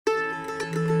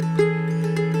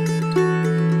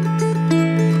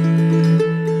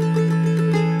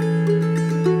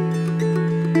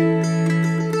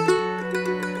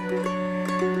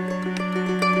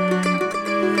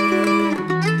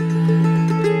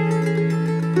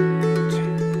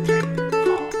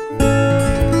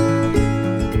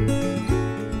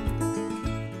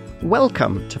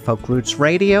Welcome to Folk Roots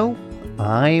Radio.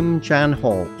 I'm Jan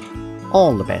Hall.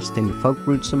 All the best in folk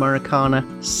roots Americana,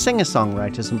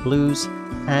 singer-songwriters and blues,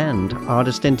 and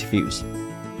artist interviews.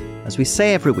 As we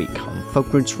say every week on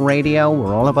Folk Roots Radio,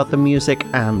 we're all about the music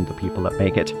and the people that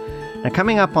make it. Now,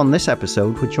 coming up on this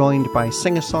episode, we're joined by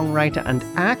singer-songwriter and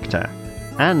actor,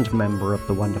 and member of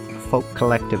the wonderful folk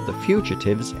collective The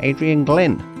Fugitives, Adrian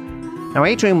Glynn. Now,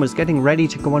 Adrian was getting ready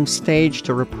to go on stage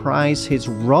to reprise his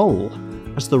role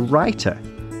as the writer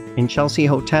in Chelsea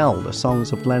Hotel, the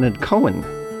songs of Leonard Cohen,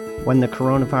 when the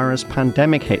coronavirus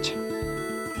pandemic hit.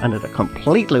 And at a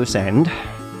complete loose end,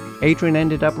 Adrian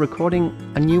ended up recording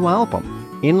a new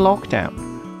album in lockdown,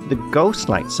 The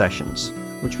Ghostlight Sessions,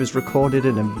 which was recorded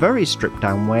in a very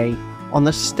stripped-down way on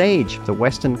the stage of the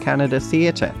Western Canada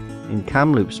Theatre in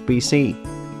Kamloops, BC.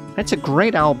 It's a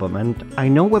great album, and I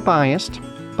know we're biased,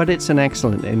 but it's an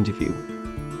excellent interview,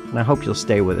 and I hope you'll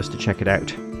stay with us to check it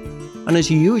out. And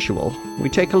as usual, we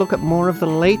take a look at more of the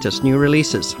latest new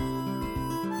releases.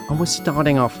 And we're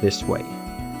starting off this way.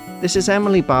 This is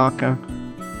Emily Barker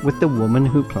with The Woman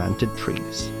Who Planted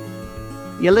Trees.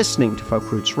 You're listening to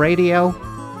Folk Roots Radio,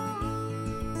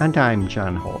 and I'm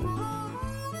Jan Hall.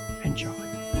 Enjoy.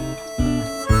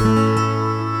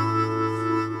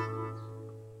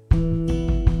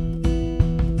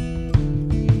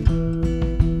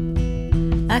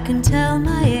 I can tell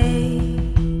my age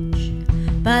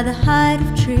by the height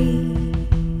of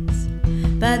trees,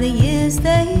 by the years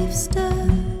they've stood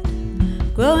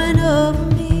growing over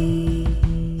me.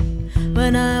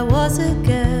 When I was a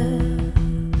girl,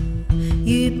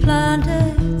 you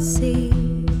planted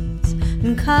seeds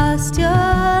and cast your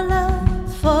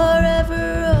love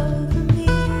forever over me.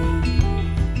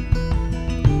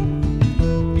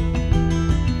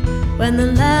 When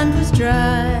the land was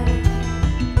dry,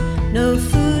 no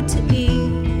food to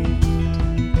eat,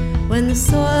 when the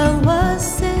soil was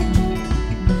sick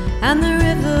and the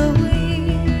river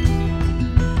weak,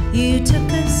 you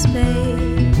took a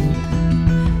spade,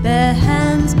 bare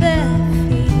hands, bare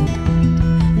feet,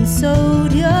 and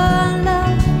sowed your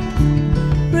love,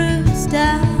 roots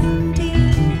down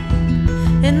deep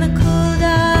in the cool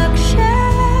dark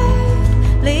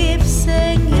shade. Leaves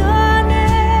sing your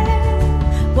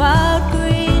name, wild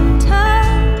green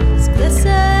tongues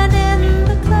glisten in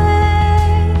the glade.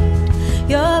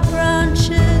 Your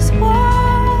branches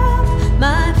warm,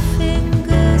 my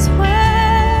fingers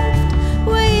weft,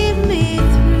 weave me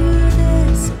through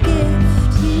this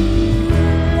gift you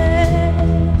left.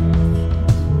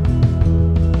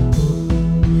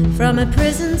 From a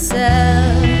prison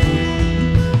cell,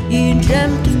 you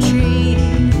dreamt of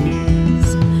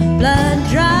trees, blood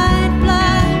dried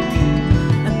black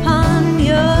upon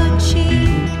your cheek.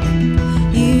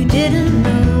 You didn't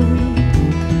know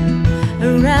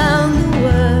around the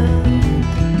world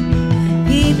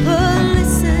people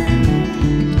listened,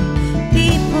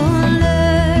 people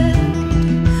learned.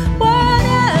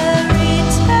 Water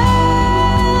returned,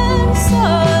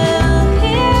 soil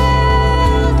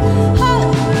healed,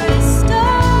 hope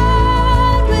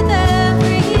restored with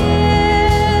every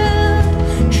yield.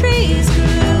 Trees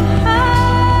grew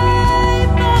high,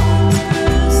 bones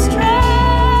grew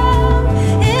strong,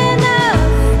 enough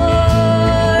for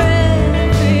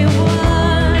everyone.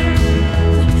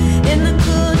 In the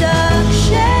cool dark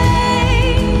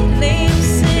shade, leaves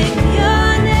sing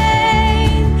your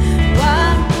name,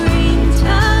 wild green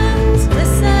tongues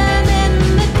glisten in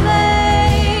the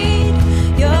glade.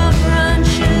 Your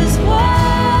branches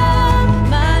warm,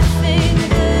 my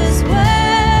fingers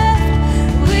weft,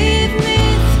 weave me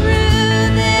through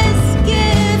this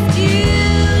gift you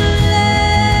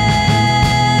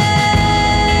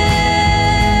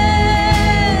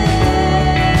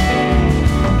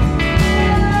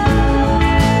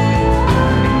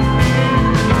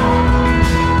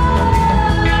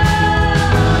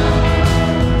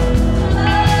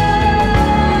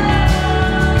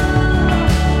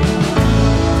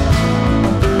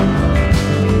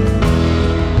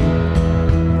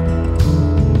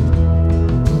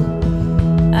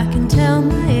I can tell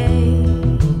my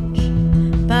age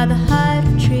by the height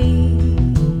of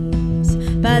trees,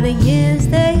 by the years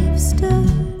they've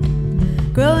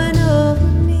stood growing over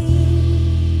me.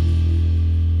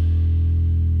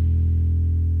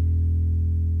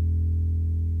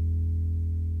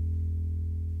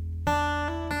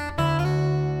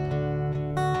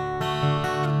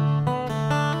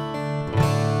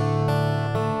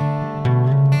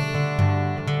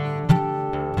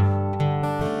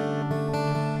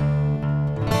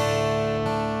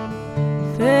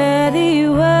 Fare thee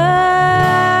well,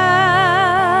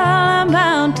 I'm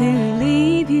bound to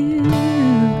leave you.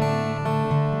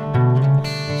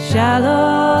 Shallow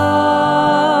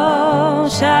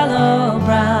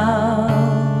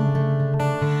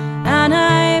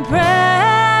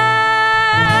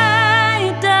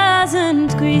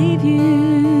grieve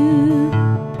you.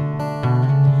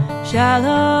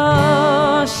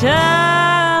 Shallow,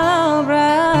 shallow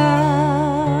brown.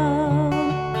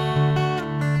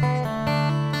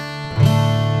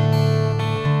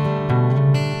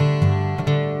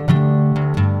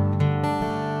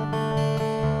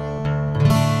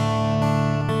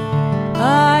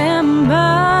 I am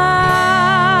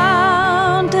bound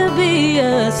to be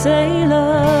a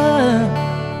sailor.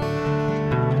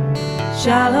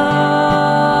 Shallow,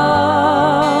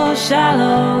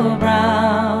 shallow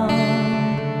brown.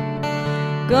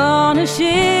 Gonna ship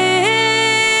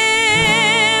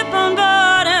on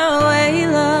board a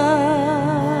whaler.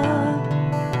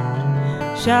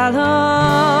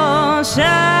 Shallow,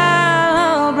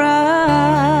 shallow brown.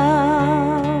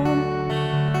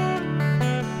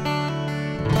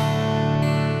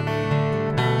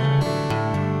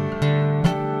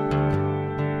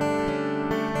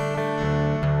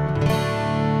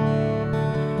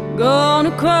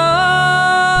 Gonna cross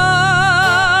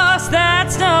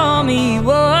that stormy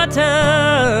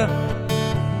water.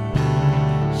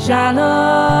 Shallow,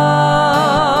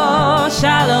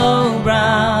 shallow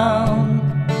brown.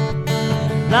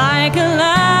 Like a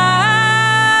lamb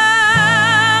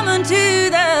unto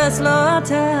the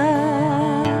slaughter.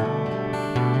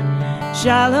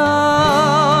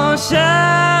 Shallow,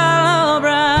 shallow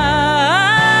brown.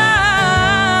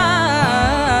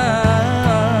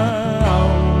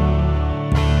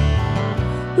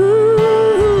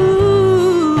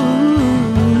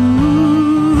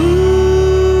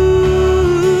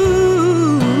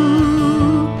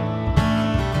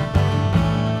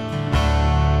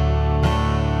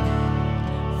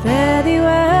 Fare thee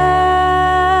well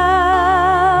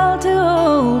to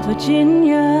old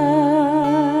Virginia.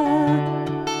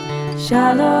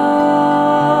 Shallow,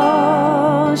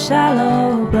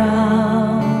 shallow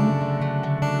brown.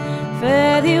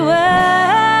 Fare thee well,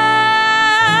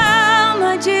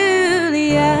 my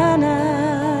Juliana.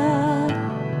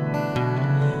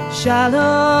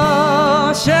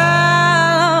 Shallow,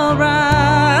 shallow brown.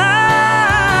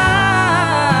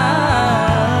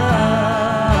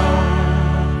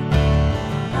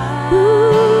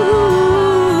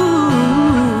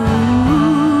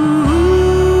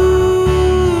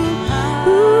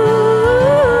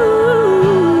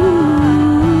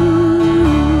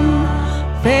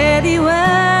 Fare thee well,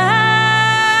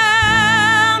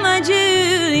 my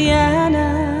Juliana.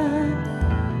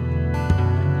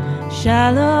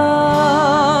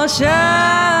 Shallow,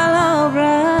 shallow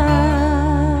brown.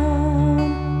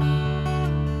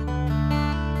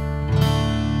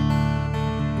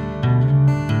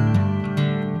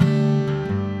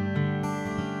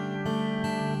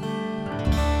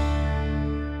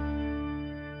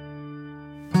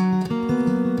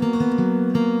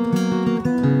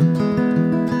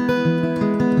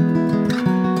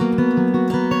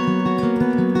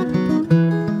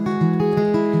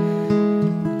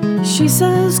 She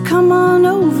says, come on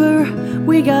over,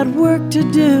 we got work to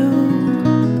do.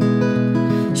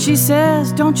 She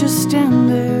says, don't just stand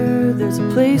there, there's a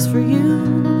place for you.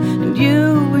 And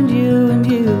you, and you, and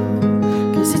you.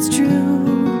 'Cause it's true,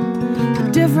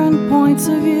 different points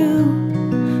of view.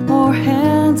 More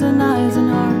hands and eyes and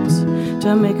hearts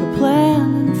to make a plan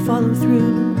and follow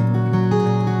through.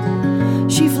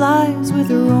 She flies with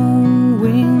her own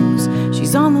wings.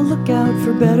 She's on the lookout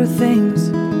for better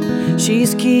things.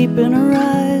 She's keeping her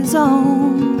eyes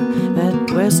on that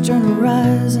western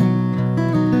horizon.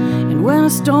 And when a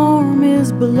storm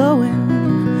is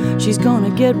blowing, she's gonna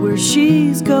get where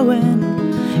she's going.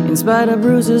 In spite of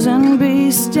bruises and bee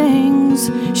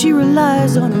stings, she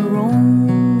relies on her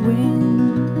own wings.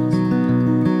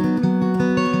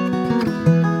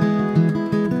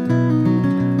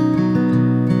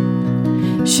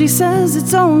 She says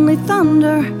it's only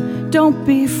thunder, don't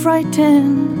be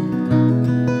frightened.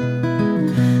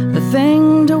 The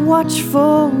thing to watch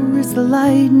for is the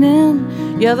lightning.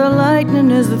 Yeah, the lightning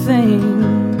is the thing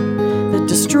that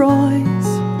destroys.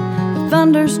 The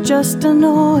thunder's just a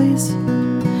noise,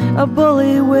 a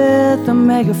bully with a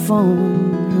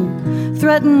megaphone who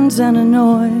threatens and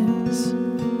annoys.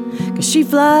 'Cause she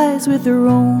flies with her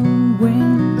own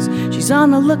wings. She's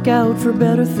on the lookout for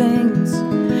better things.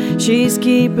 She's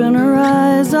keeping her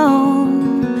eyes on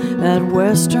that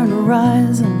western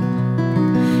horizon.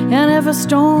 And if a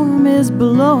storm is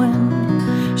blowing,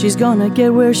 she's gonna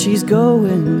get where she's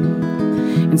going.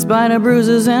 In spite of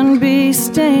bruises and bee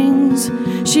stings,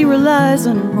 she relies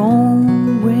on her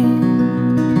own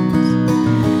wings.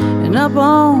 And up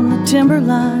on the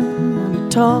timberline, on a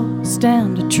tall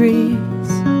stand of trees,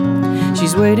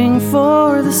 she's waiting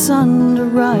for the sun to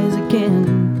rise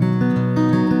again.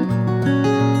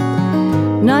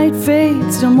 Night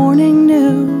fades till morning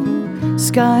new,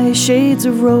 sky shades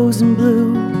of rose and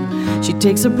blue. She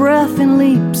takes a breath and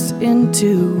leaps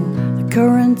into the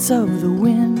currents of the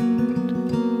wind.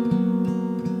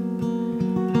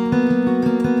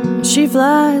 She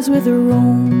flies with her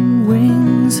own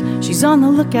wings. She's on the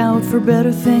lookout for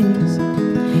better things.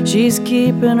 She's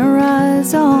keeping her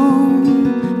eyes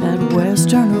on that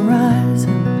western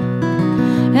horizon.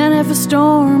 And if a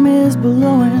storm is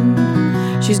blowing,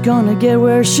 she's gonna get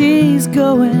where she's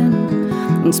going.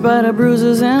 In spite of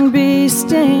bruises and bee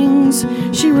stings,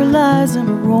 she relies on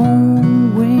her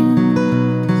own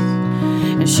wings.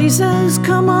 And she says,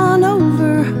 come on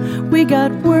over, we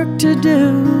got work to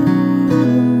do.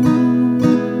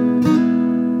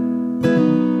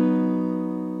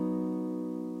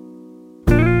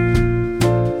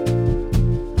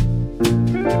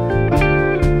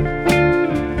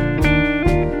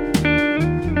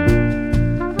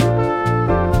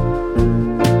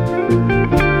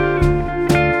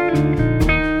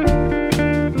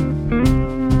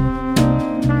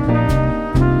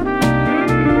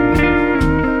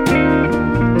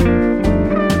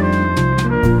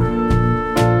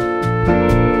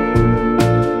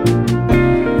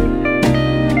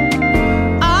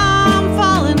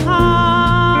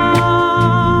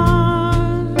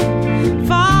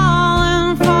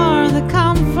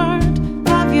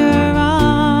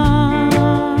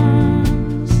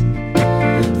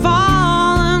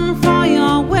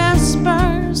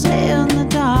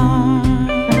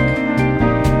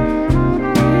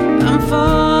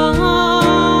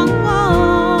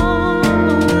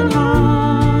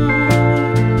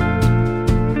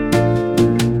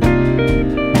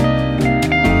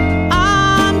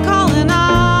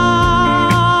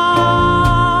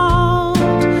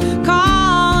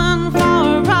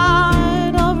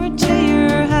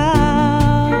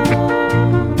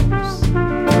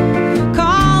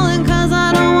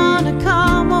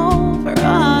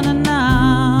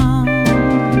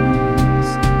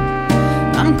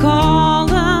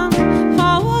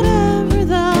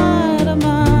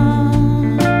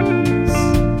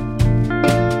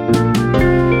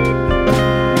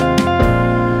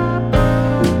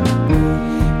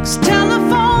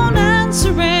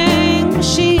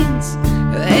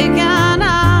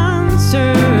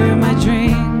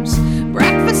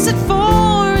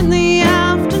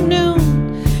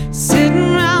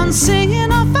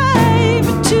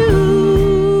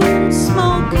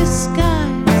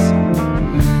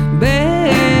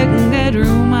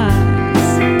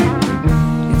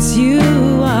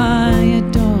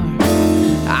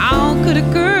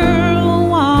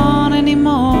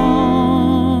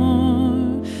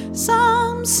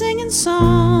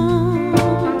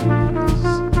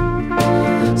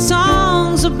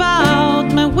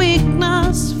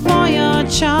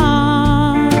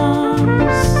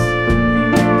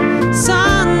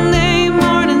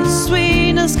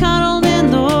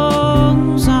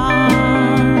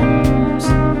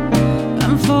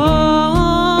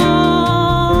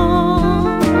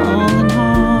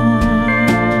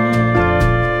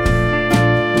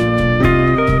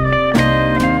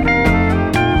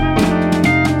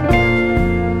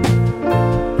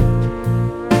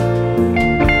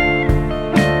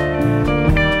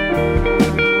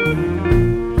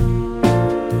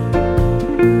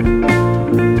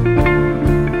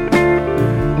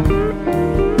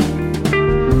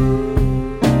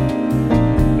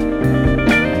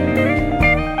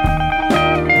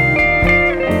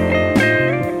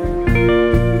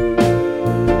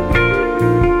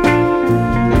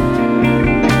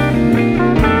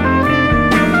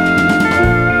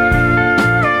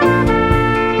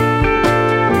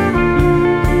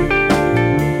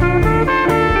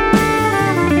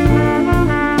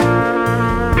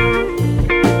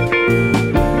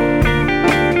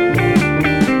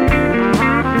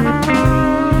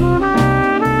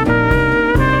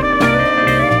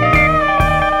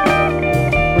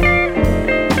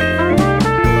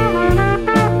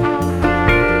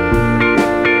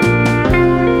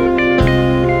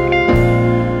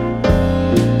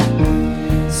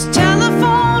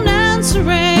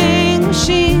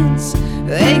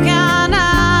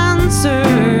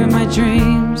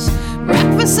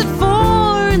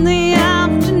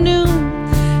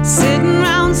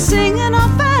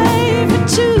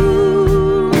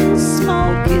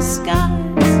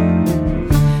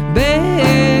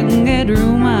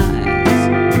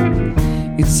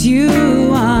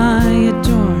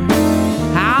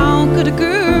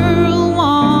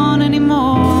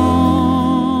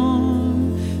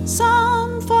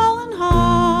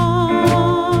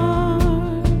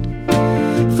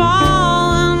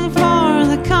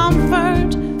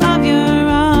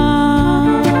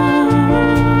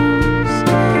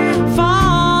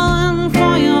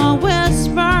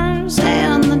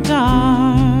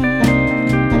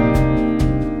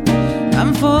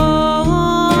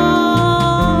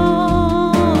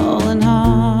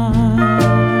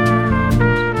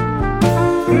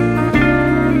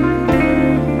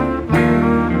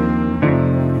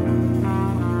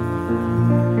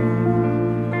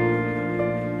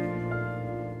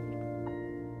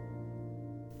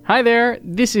 Hi there,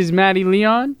 this is Maddie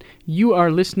Leon. You are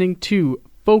listening to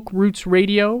Folk Roots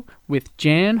Radio with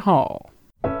Jan Hall.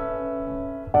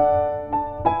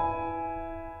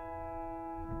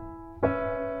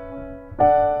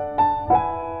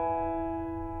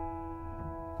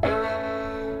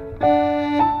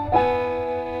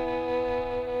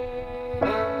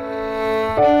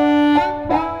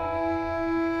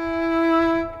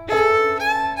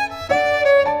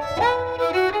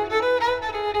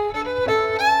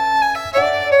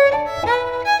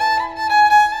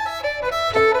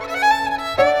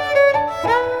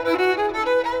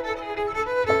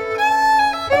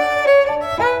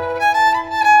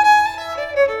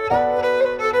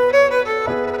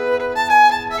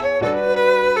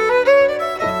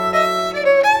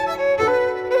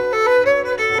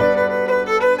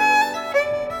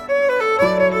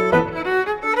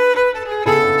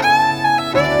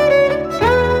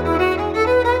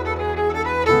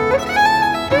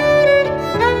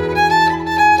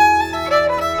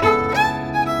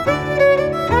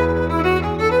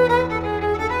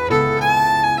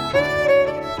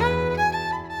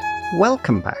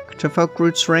 Welcome back to Folk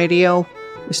Roots Radio.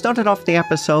 We started off the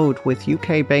episode with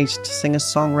UK-based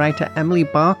singer-songwriter Emily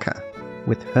Barker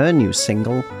with her new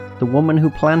single, The Woman Who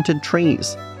Planted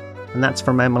Trees, and that's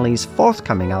from Emily's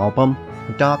forthcoming album,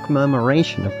 A Dark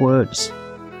Murmuration of Words.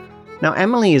 Now,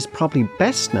 Emily is probably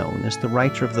best known as the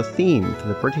writer of the theme for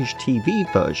the British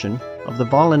TV version of the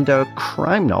Wallander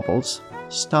crime novels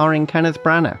starring Kenneth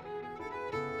Branagh.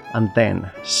 And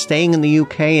then, staying in the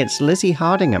UK, it's Lizzie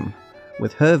Hardingham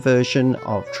with her version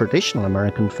of traditional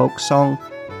American folk song,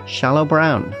 Shallow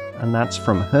Brown, and that's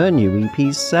from her new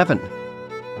EP, 7.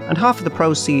 And half of the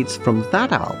proceeds from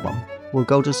that album will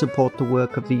go to support the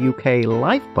work of the UK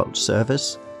lifeboat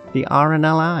service, the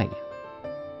RNLI.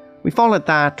 We followed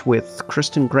that with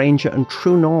Kristen Granger and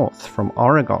True North from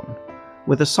Oregon,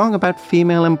 with a song about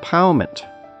female empowerment,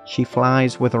 She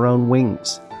Flies With Her Own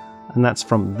Wings, and that's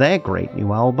from their great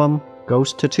new album,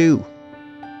 Ghost Tattoo.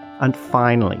 And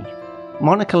finally,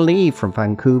 Monica Lee from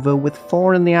Vancouver with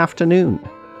 4 in the Afternoon,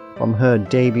 from her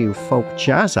debut folk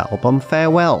jazz album,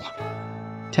 Farewell.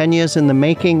 10 years in the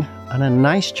making, and a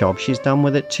nice job she's done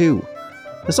with it too.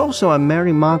 There's also a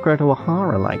Mary Margaret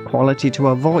O'Hara-like quality to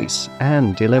her voice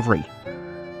and delivery.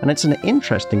 And it's an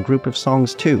interesting group of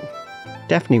songs too.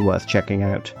 Definitely worth checking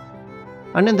out.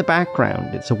 And in the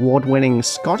background, it's award-winning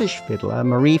Scottish fiddler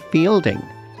Marie Fielding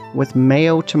with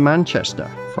Mayo to Manchester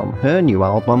from her new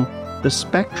album, The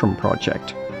Spectrum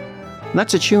Project. And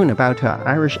that's a tune about her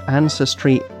Irish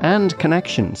ancestry and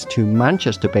connections to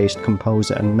Manchester-based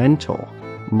composer and mentor,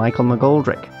 Michael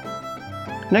McGoldrick.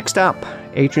 Next up,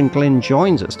 Adrian Glynn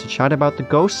joins us to chat about the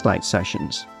Ghostlight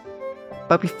sessions.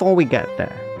 But before we get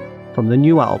there, from the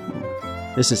new album,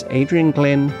 this is Adrian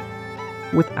Glynn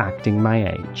with Acting My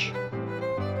Age.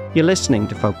 You're listening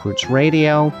to Folk Roots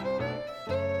Radio,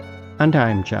 and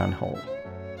I'm Jan Hall.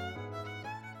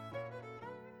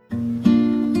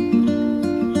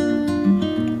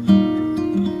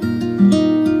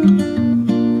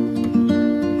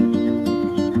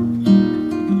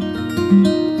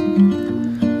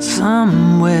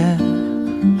 Somewhere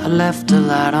I left a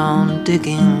light on,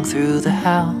 digging through the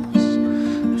house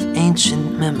of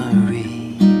ancient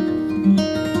memory.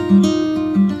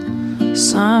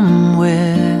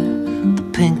 Somewhere the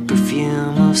pink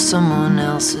perfume of someone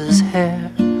else's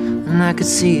hair, and I could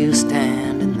see you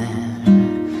standing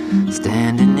there,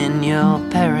 standing in your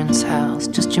parents' house,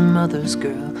 just your mother's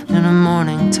girl, in a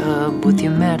morning tub with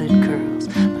your matted curls,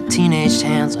 my teenage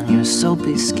hands on your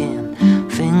soapy skin,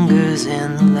 fingers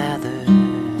in the leather.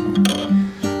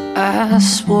 I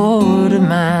swore to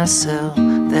myself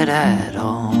that I'd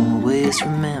always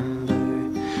remember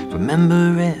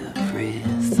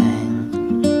everything.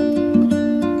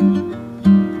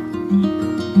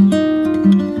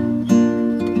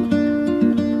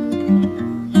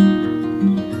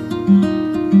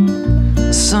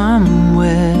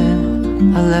 Somewhere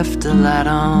I left a light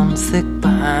on thick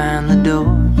behind the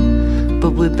door,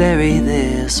 but we bury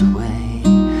this away.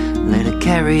 Let it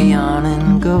carry on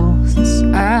in ghosts.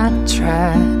 I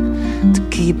tried to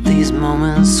keep these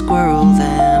moments, squirrel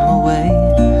them away.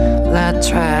 Well, I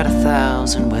tried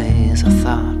 1,000 ways. I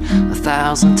thought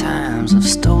 1,000 times of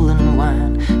stolen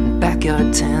wine in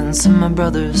backyard tents and my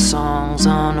brother's songs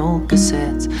on old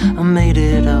cassettes. I made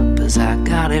it up as I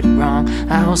got it wrong.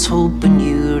 I was hoping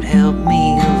you'd help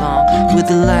me along with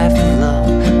the life of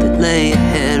love that lay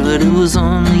ahead, but it was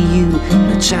only you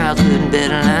in a childhood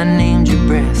bed, and I named your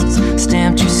breasts,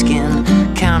 stamped your skin,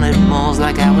 counted moles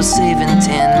like I was saving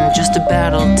 10. Just a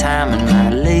battle time in my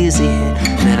lazy head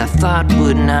that I thought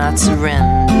would not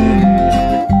surrender.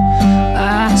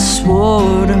 I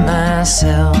swore to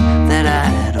myself that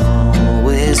I'd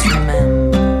always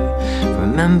remember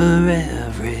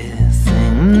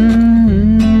everything.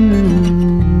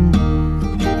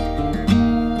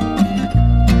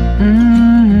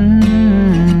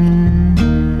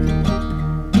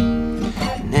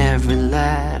 And every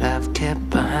light I've kept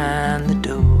behind the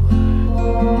door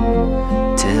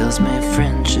tells me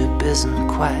friendship isn't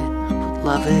quite what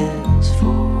love is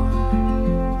for.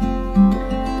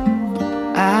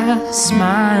 I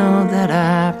smile that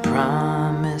I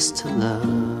promised to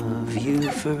love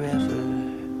you forever.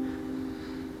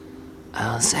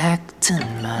 I was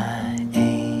acting my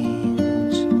age.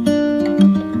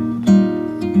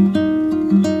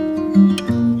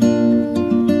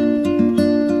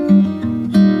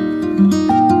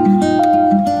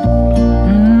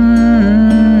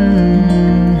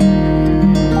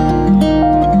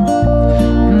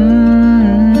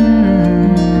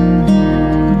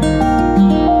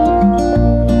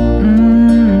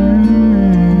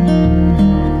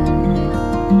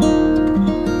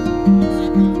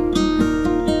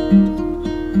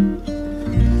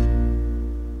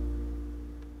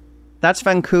 That's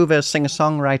Vancouver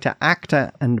singer-songwriter,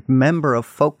 actor, and member of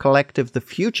folk collective The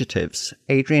Fugitives,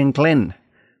 Adrian Glynn,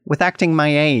 with Acting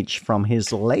My Age from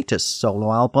his latest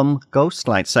solo album,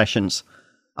 Ghostlight Sessions,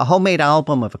 a homemade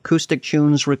album of acoustic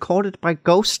tunes recorded by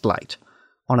Ghostlight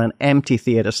on an empty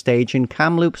theatre stage in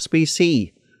Kamloops,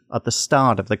 BC, at the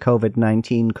start of the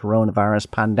COVID-19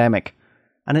 coronavirus pandemic,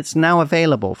 and it's now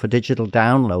available for digital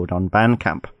download on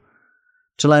Bandcamp.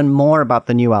 To learn more about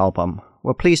the new album,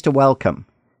 we're pleased to welcome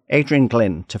Adrian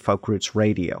Glynn to Folk Roots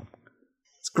Radio.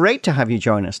 It's great to have you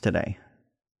join us today.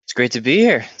 It's great to be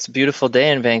here. It's a beautiful day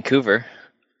in Vancouver.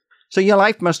 So your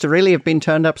life must have really been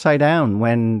turned upside down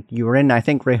when you were in, I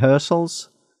think, rehearsals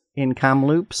in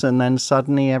Kamloops, and then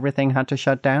suddenly everything had to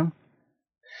shut down?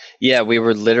 Yeah, we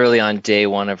were literally on day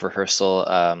one of rehearsal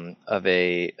of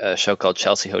a show called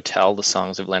Chelsea Hotel, The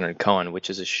Songs of Leonard Cohen, which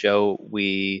is a show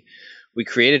we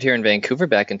created here in Vancouver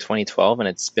back in 2012, and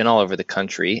it's been all over the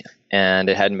country, and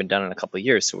it hadn't been done in a couple of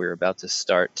years. So we were about to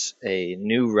start a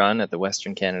new run at the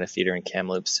Western Canada Theatre in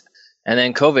Kamloops. And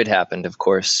then COVID happened, of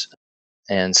course.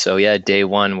 And so, yeah, day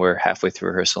one, we're halfway through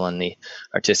rehearsal, and the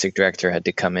artistic director had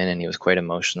to come in, and he was quite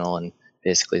emotional and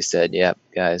basically said, yeah,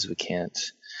 guys, we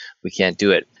can't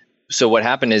do it. So what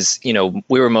happened is, we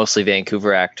were mostly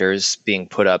Vancouver actors being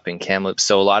put up in Kamloops.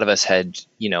 So a lot of us had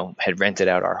rented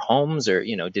out our homes or,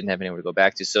 didn't have anywhere to go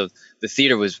back to. So the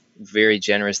theater was very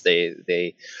generous.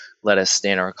 They let us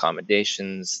stay in our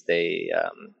accommodations. They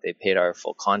paid our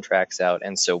full contracts out.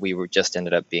 And so we were just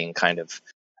ended up being kind of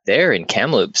there in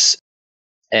Kamloops.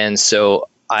 And so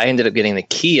I ended up getting the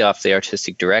key off the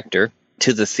artistic director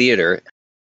to the theater,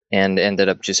 and ended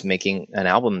up just making an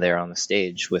album there on the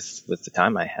stage with the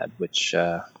time I had, which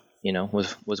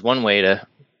was one way to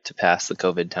pass the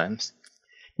COVID times.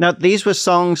 Now, these were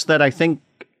songs that I think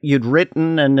you'd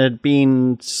written and had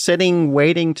been sitting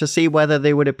waiting to see whether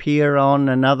they would appear on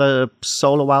another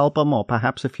solo album or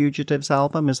perhaps a Fugitives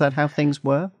album. Is that how things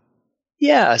were?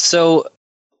 Yeah. So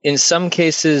in some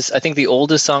cases, I think the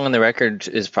oldest song on the record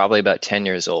is probably about 10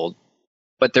 years old,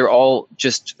 but they're all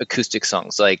just acoustic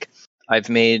songs. Like, I've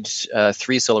made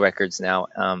 3 solo records now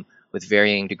with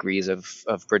varying degrees of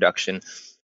production.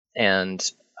 And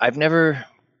I've never,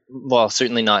 well,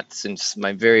 certainly not since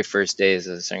my very first days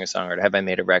as a singer-songwriter, have I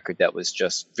made a record that was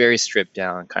just very stripped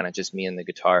down, kind of just me and the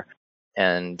guitar.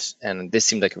 And this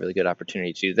seemed like a really good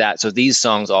opportunity to do that. So these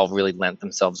songs all really lent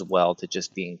themselves well to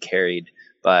just being carried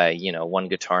by, one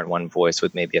guitar and one voice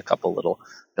with maybe a couple little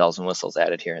bells and whistles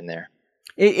added here and there.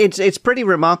 It's pretty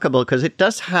remarkable because it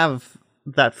does have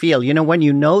that feel, when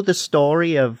you know the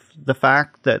story of the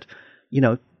fact that,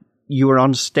 you were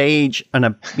on stage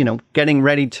and, getting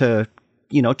ready to,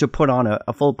 to put on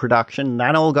a full production,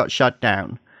 that all got shut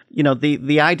down.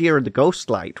 The idea of the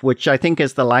ghost light, which I think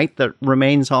is the light that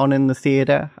remains on in the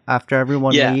theater after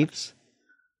everyone leaves.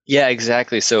 Yeah,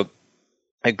 exactly. So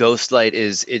a ghost light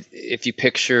is, if you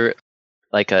picture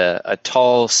like a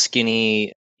tall,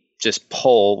 skinny, just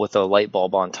pole with a light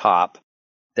bulb on top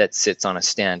that sits on a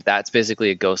stand, that's basically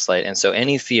a ghost light. And so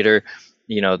any theater,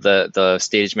 the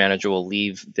stage manager will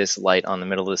leave this light on the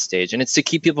middle of the stage, and it's to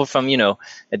keep people from,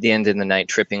 at the end of the night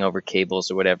tripping over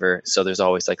cables or whatever. So there's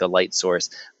always like a light source,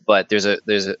 but there's a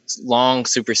long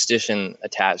superstition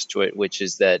attached to it, which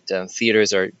is that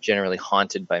theaters are generally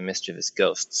haunted by mischievous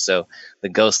ghosts. So the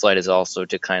ghost light is also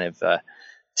to kind of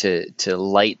to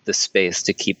light the space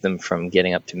to keep them from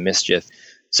getting up to mischief.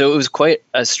 So it was quite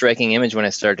a striking image when I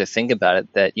started to think about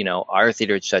it, that, our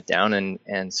theater had shut down,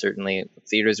 and certainly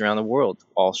theaters around the world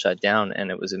all shut down.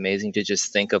 And it was amazing to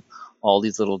just think of all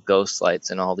these little ghost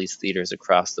lights in all these theaters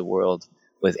across the world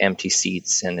with empty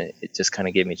seats, and it just kind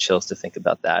of gave me chills to think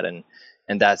about that. And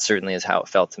that certainly is how it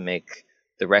felt to make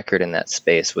the record in that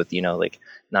space with, like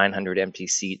 900 empty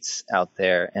seats out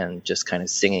there and just kind of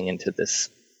singing into this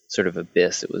sort of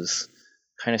abyss. It was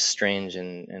kind of strange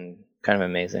and kind of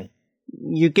amazing.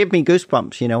 You give me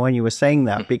goosebumps, when you were saying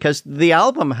that, because the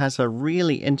album has a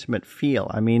really intimate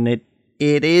feel. I mean,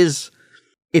 it's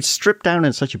stripped down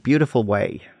in such a beautiful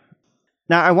way.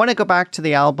 Now, I want to go back to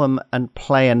the album and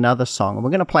play another song.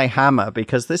 We're going to play Hammer,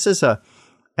 because this is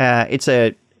it's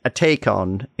a take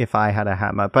on If I Had a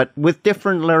Hammer, but with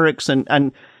different lyrics.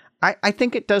 And I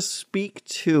think it does speak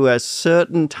to a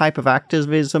certain type of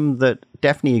activism that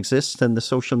definitely exists in the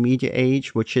social media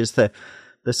age, which is the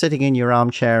sitting in your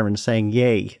armchair and saying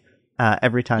yay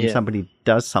every time somebody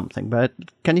does something. But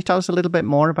can you tell us a little bit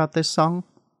more about this song?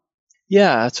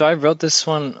 Yeah, so I wrote this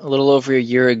one a little over a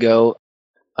year ago.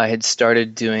 I had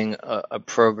started doing a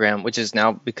program, which has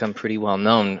now become pretty well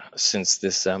known since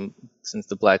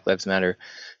the Black Lives Matter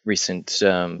recent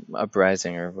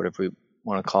uprising, or whatever we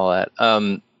want to call it.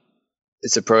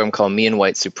 It's a program called Me and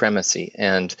White Supremacy.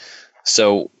 And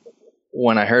so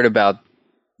when I heard about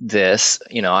this,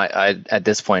 I at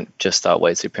this point just thought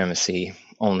white supremacy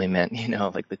only meant,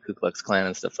 like the Ku Klux Klan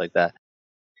and stuff like that.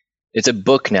 It's a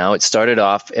book now. It started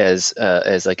off as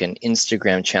like an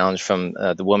Instagram challenge from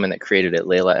the woman that created it,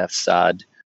 Layla F. Saad,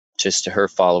 just to her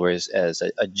followers as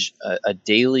a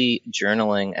daily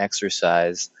journaling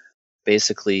exercise,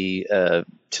 basically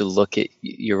to look at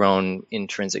your own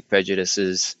intrinsic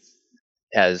prejudices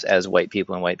as white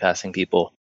people and white passing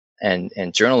people,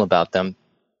 and journal about them.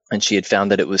 And she had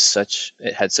found that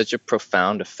it had such a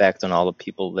profound effect on all the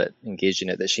people that engaged in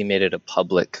it that she made it a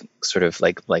public sort of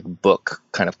like book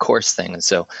kind of course thing. And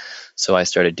so I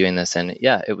started doing this, and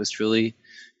it was truly,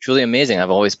 truly amazing. I've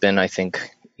always been, I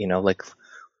think, like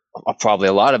probably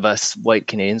a lot of us white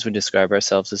Canadians would describe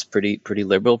ourselves as pretty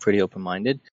liberal, pretty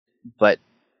open-minded. But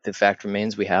the fact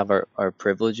remains, we have our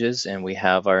privileges and we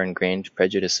have our ingrained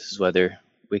prejudices, whether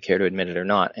we care to admit it or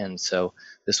not. And so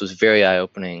this was very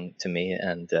eye-opening to me,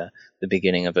 and the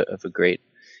beginning of a great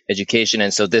education.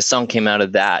 And so this song came out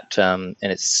of that, and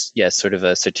it's sort of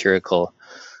a satirical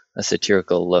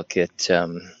look at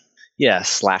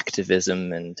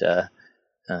slacktivism and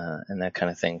that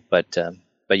kind of thing. But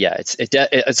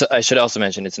it's I should also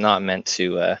mention it's not meant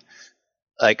to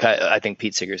I think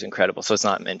Pete Seeger's incredible, so it's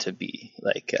not meant to be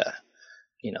like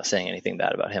saying anything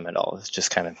bad about him at all. It's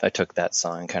just kind of, I took that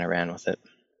song and kind of ran with it.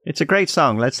 It's a great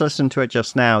song. Let's listen to it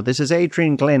just now. This is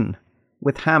Adrian Glynn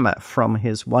with Hammer from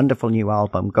his wonderful new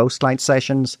album, Ghostlight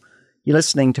Sessions. You're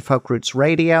listening to Folk Roots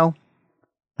Radio,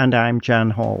 and I'm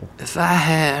Jan Hall. If I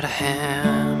had a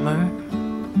hammer,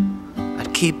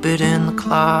 I'd keep it in the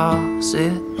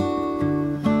closet.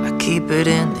 I'd keep it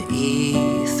in the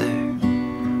ether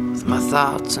with my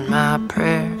thoughts and my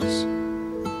prayers.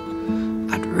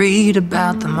 I'd read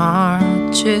about the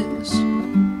marches,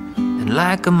 and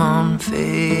like I'm on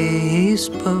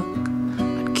Facebook,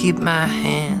 I'd keep my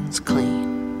hands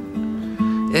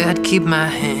clean. Yeah, I'd keep my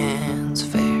hands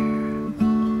fair.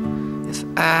 If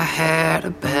I had a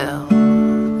bell,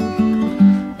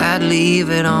 I'd leave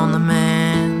it on the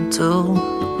mantle.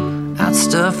 I'd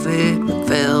stuff it with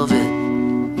velvet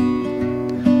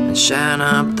and shine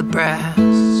up the brass.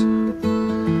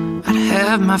 I'd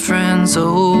have my friends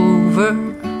over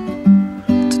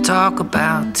to talk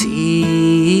about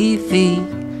TV.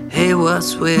 Hey,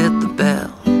 what's with the bell?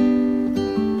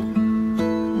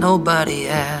 Nobody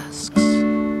asks.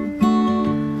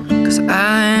 'Cause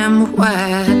I am a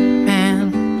white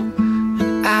man,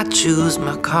 and I choose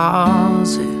my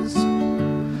causes.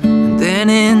 And then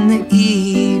in the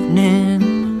evening,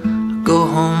 I go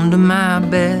home to my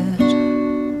bed,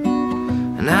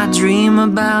 and I dream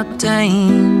about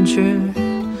danger,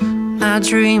 I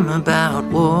dream about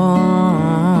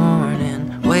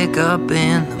warning. Wake up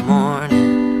in the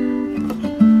morning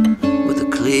with a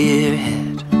clear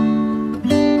head.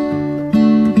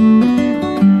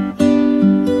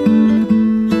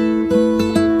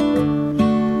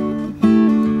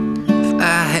 If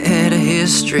I had a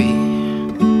history,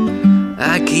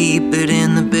 I keep it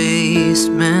in the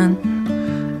basement,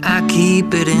 I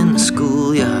keep it in the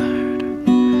schoolyard,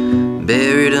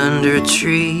 buried under a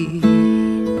tree.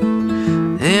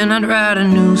 And I'd write a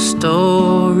new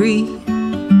story,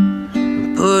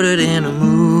 put it in a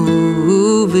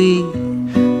movie,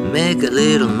 make a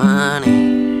little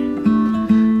money,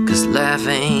 'cause life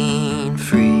ain't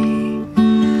free.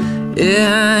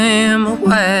 Yeah, I am a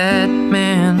white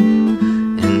man,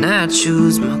 and I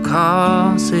choose my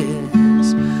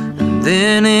causes. And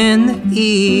then in the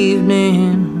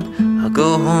evening, I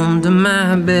go home to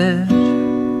my bed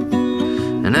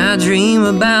and I dream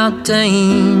about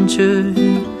danger.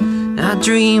 I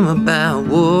dream about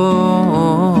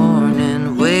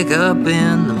warning. Wake up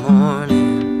in the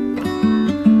morning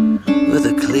with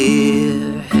a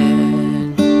clear head.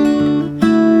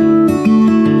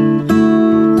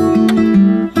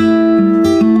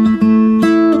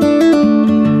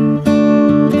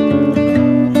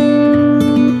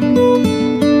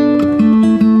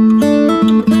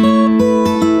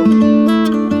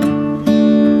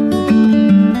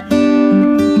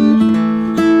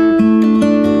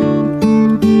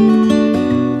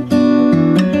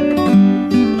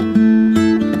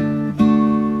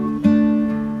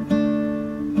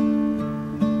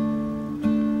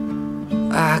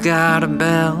 I got a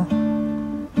bell,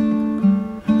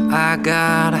 I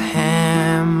got a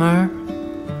hammer,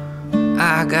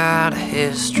 I got a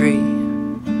history,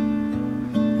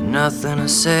 nothing to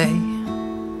say.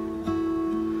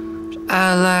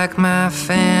 I like my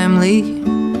family,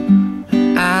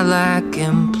 I like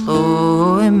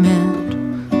employment,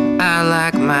 I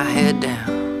like my head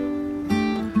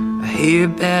down, I hear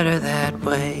better that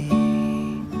way.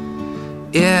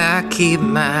 Yeah, I keep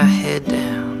my head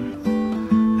down,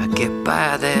 get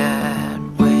by that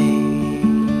way.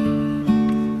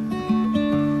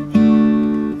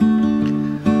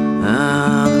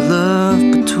 Love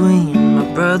between my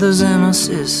brothers and my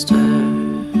sisters.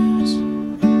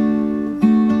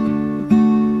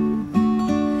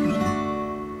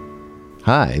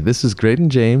 Hi, this is Graydon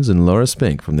James and Laura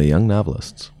Spink from The Young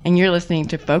Novelists. And you're listening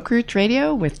to Folk Roots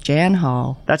Radio with Jan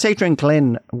Hall. That's Adrian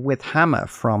Glynn with Hammer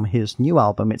from his new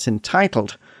album. It's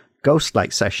entitled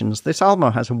Ghostlight Sessions. This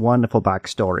album has a wonderful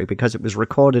backstory because it was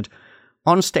recorded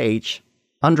on stage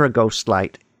under a ghost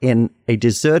light in a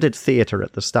deserted theater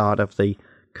at the start of the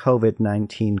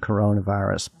COVID-19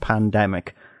 coronavirus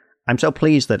pandemic. I'm so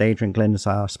pleased that Adrian Glynn is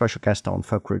our special guest on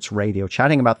Folk Roots Radio,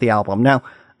 chatting about the album. Now,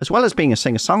 as well as being a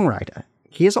singer-songwriter,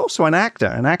 he is also an actor,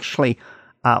 and actually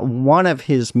one of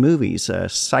his movies, a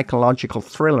psychological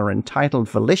thriller entitled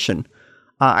Volition,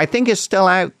 I think is still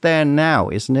out there now,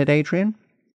 isn't it, Adrian?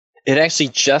 It actually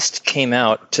just came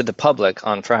out to the public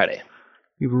on Friday.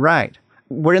 Right.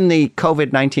 We're in the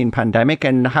COVID-19 pandemic,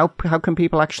 and how can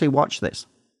people actually watch this?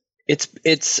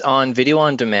 It's on video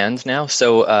on demand now,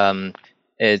 so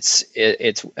it's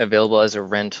available as a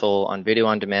rental on video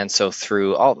on demand. So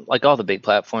through all the big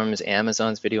platforms,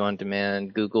 Amazon's video on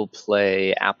demand, Google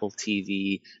Play, Apple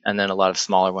TV, and then a lot of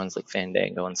smaller ones like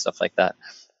Fandango and stuff like that.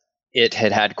 It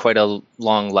had quite a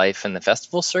long life in the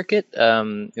festival circuit.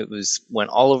 It went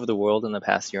all over the world in the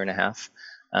past year and a half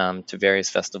to various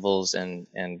festivals and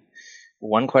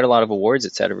won quite a lot of awards.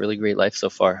 It's had a really great life so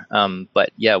far.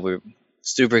 But yeah, we're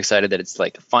super excited that it's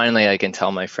like finally I can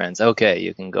tell my friends, okay,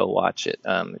 you can go watch it.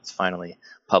 It's finally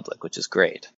public, which is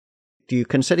great. Do you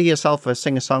consider yourself a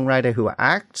singer-songwriter who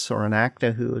acts or an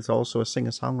actor who is also a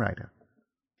singer-songwriter?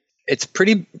 It's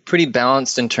pretty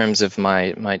balanced in terms of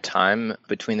my time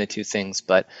between the two things,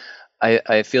 but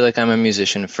I feel like I'm a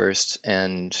musician first,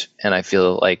 and I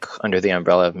feel like under the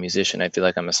umbrella of musician, I feel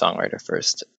like I'm a songwriter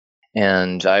first.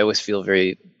 And I always feel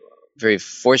very, very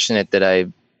fortunate that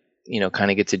I,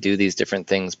 kind of get to do these different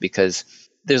things, because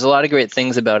there's a lot of great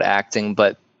things about acting,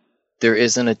 but there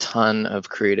isn't a ton of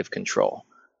creative control.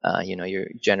 You're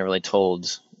generally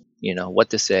told, what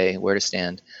to say, where to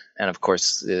stand. And of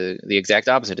course, the exact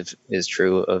opposite is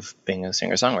true of being a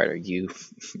singer-songwriter. You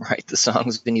write the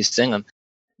songs and you sing them.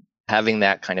 Having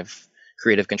that kind of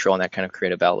creative control and that kind of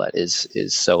creative outlet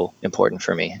is so important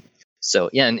for me. So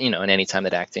yeah, and any time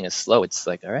that acting is slow, it's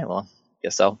like, all right, well, I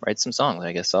guess I'll write some songs.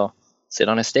 I guess I'll sit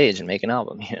on a stage and make an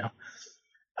album.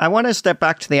 I want to step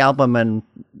back to the album and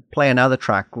play another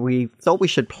track. We thought we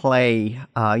should play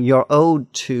your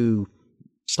ode to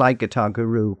slide guitar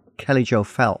guru Kelly Joe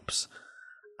Phelps,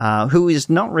 who is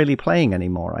not really playing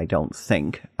anymore, I don't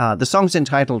think. The song's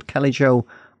entitled Kelly Joe,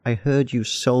 I Heard You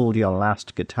Sold Your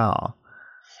Last Guitar.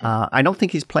 I don't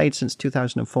think he's played since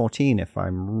 2014, if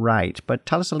I'm right. But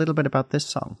tell us a little bit about this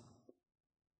song.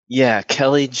 Yeah,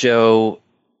 Kelly Joe,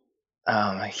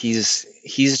 he's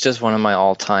just one of my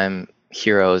all-time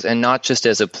heroes, and not just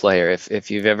as a player.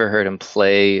 If you've ever heard him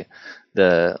play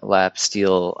the lap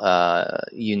steel,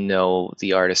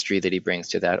 the artistry that he brings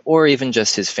to that, or even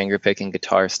just his finger-picking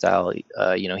guitar style.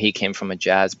 He came from a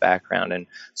jazz background, and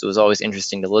so it was always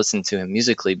interesting to listen to him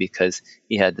musically because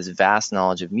he had this vast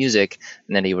knowledge of music,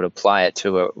 and then he would apply it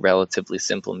to a relatively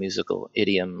simple musical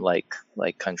idiom like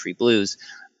country blues.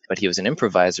 But he was an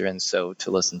improviser, and so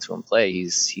to listen to him play,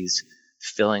 he's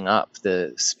filling up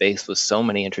the space with so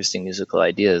many interesting musical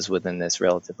ideas within this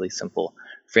relatively simple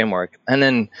framework. And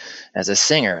then as a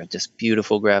singer, just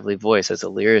beautiful gravelly voice. As a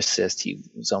lyricist, he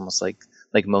was almost like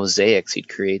mosaics. He'd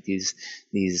create these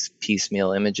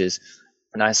piecemeal images.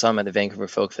 And I saw him at the Vancouver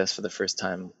Folk Fest for the first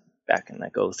time back in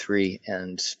like 2003,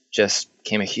 and just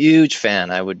became a huge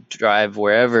fan. I would drive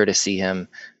wherever to see him.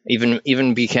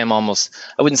 Even became almost,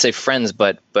 I wouldn't say friends,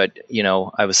 but you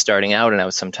know, I was starting out, and I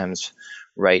would sometimes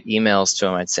write emails to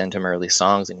him. I'd send him early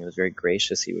songs, and he was very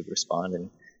gracious. He would respond and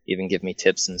even give me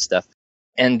tips and stuff.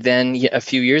 And then a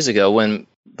few years ago, when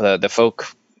the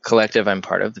folk collective I'm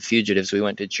part of, the Fugitives, we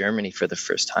went to Germany for the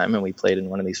first time, and we played in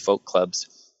one of these folk clubs.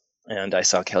 And I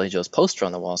saw Kelly Joe's poster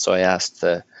on the wall, so I asked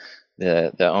the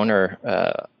owner,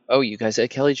 "Oh, you guys had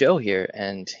Kelly Joe here?"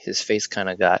 And his face kind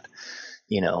of got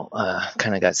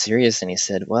serious, and he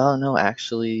said, "Well, no,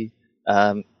 actually,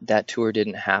 that tour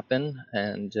didn't happen,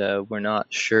 and we're not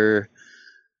sure."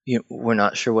 We're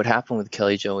not sure what happened with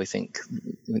Kelly Joe. We think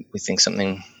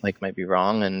something like might be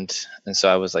wrong, and so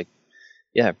I was like,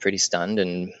 yeah, pretty stunned,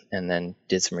 and then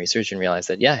did some research and realized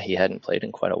that he hadn't played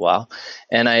in quite a while,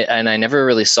 and I never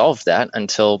really solved that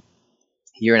until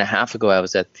a year and a half ago. I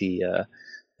was at the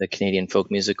Canadian Folk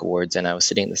Music Awards, and I was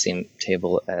sitting at the same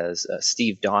table as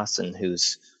Steve Dawson,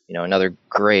 who's another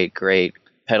great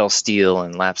pedal steel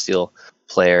and lap steel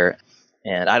player.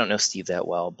 And I don't know Steve that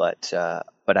well, but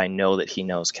I know that he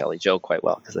knows Kelly Joe quite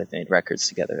well because they've made records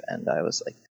together. And I was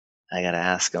like, I got to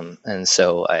ask him. And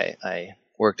so I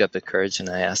worked up the courage, and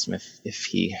I asked him if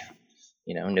he,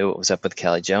 knew what was up with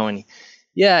Kelly Joe. And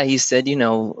he said,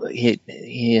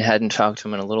 he hadn't talked to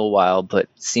him in a little while, but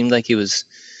it seemed like he was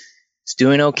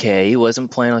doing okay. He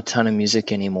wasn't playing a ton of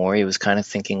music anymore. He was kind of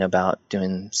thinking about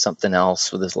doing something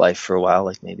else with his life for a while,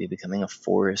 like maybe becoming a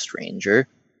forest ranger.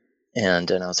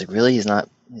 And I was like, really? He's not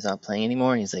playing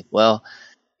anymore? And he's like, well,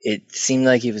 it seemed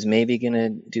like he was maybe going to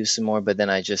do some more, but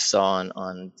then I just saw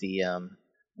on the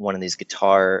one of these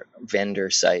guitar vendor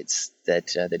sites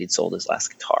that he'd sold his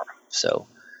last guitar. So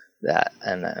that,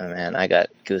 and man, I got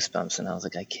goosebumps, and I was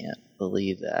like, I can't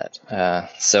believe that.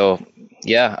 So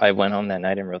yeah, I went home that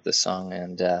night and wrote this song,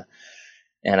 and I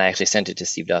actually sent it to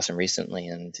Steve Dawson recently,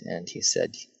 and he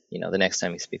said, the next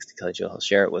time he speaks to Kelly Joe, he'll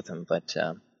share it with him. But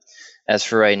as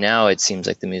for right now, it seems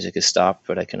like the music has stopped,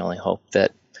 but I can only hope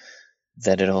that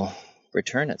it'll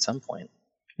return at some point.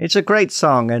 It's a great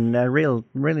song and a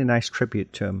really nice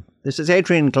tribute to him. This is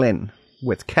Adrian Glynn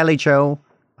with Kelly Joe,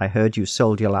 I Heard You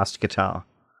Sold Your Last Guitar.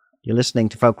 You're listening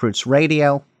to Folk Roots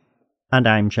Radio, and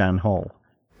I'm Jan Hall.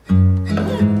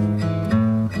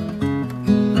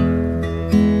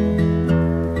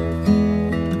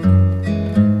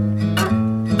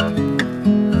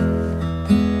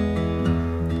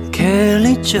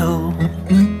 Kelly Joe,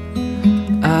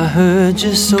 I heard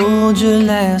you sold your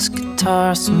last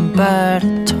guitar,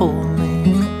 somebody told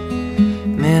me.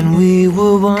 Man, we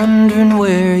were wondering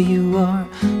where you are,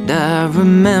 and I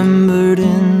remembered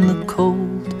in the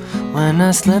cold when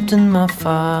I slept in my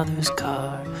father's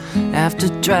car after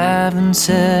driving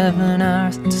 7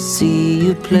 hours to see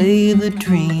you play the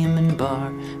Dreamin'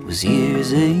 Bar. It was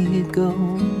years ago.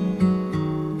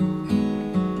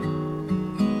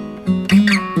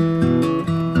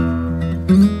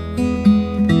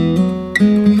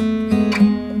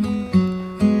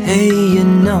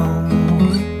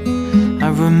 I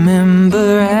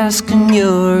remember asking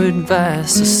your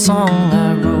advice, a song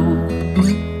I wrote.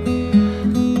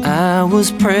 I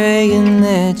was praying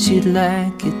that you'd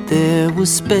like it. There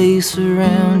was space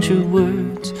around your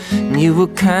words, and you were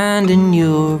kind in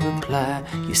your reply.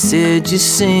 You said you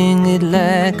sing it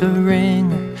like a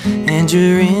ringer, and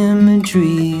your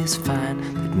imagery is fine.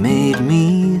 That made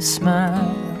me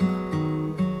smile.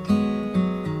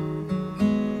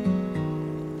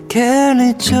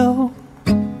 Kelly Joe,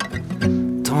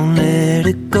 don't let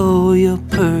it go, your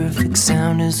perfect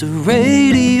sound is a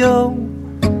radio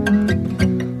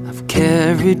I've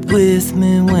carried with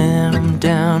me when I'm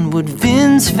down. Would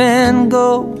Vince Van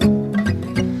Gogh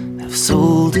have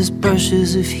sold his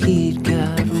brushes if he'd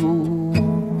got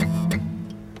old?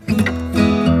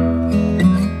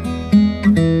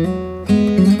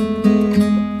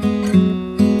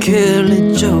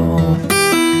 Kelly Joe,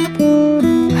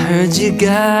 heard you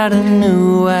got a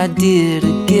new idea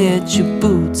to get your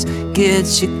boots,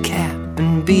 get your cap,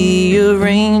 and be a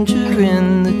ranger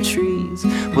in the trees.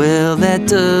 Well, that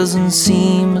doesn't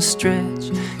seem a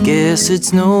stretch. Guess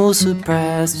it's no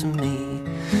surprise to me.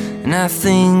 And I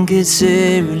think it's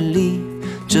a relief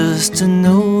just to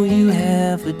know you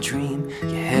have a dream.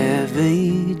 You have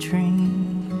a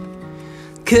dream.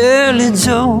 Kelly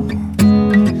Joe,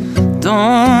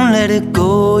 don't let it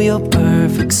go, your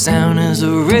perfect sound is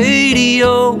a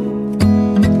radio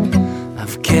I've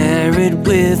I've carried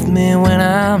with me when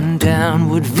I'm down.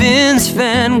 Would Vince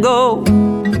Van Gogh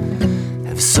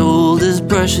have sold his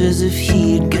brushes if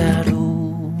he'd got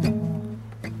old?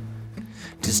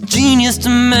 Does genius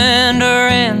demand a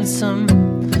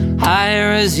ransom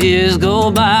higher as years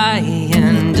go by?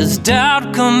 And does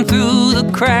doubt come through the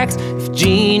cracks if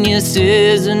genius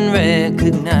isn't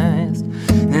recognized?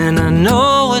 And I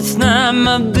know it's not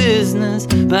my business,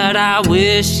 but I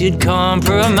wish you'd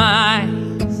compromise.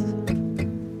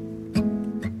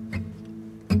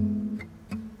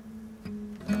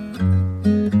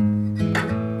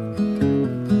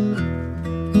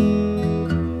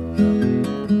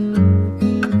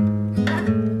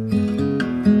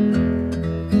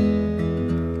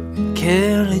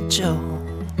 Kelly Joe,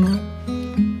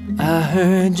 I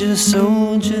heard you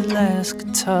sold your last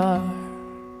guitar.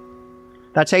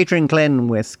 That's Adrian Glynn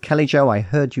with Kelly Joe, I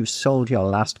Heard You Sold Your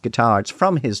Last Guitar. It's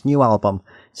from his new album.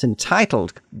 It's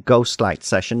entitled Ghostlight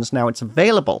Sessions. Now, it's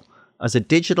available as a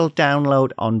digital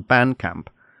download on Bandcamp.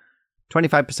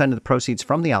 25% of the proceeds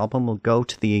from the album will go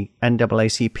to the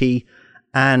NAACP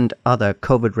and other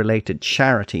COVID-related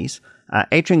charities.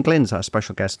 Adrian Glynn's our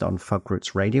special guest on Folk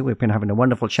Roots Radio. We've been having a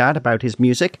wonderful chat about his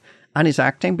music and his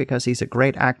acting, because he's a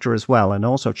great actor as well. And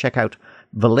also check out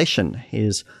Volition,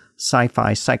 his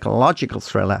sci-fi psychological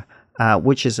thriller,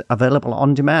 which is available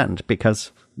on demand,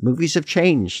 because movies have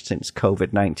changed since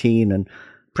COVID-19 and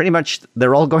pretty much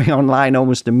they're all going online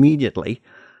almost immediately.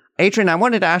 Adrian, I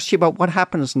wanted to ask you about what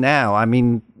happens now. I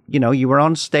mean, you know, you were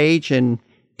on stage in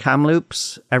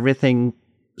Kamloops, everything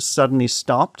suddenly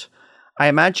stopped. I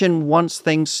imagine once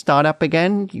things start up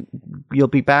again, you'll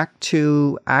be back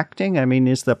to acting. I mean,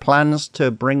 is there plans to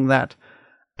bring that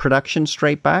production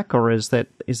straight back, or is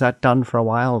that done for a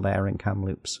while there in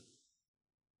Kamloops?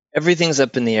 Everything's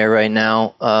up in the air right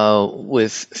now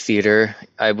with theater.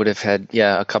 I would have had,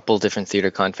 a couple different theater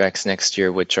contracts next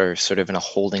year, which are sort of in a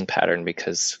holding pattern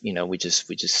because, you know, we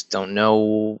just don't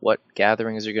know what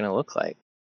gatherings are going to look like.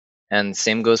 And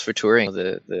same goes for touring.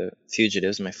 The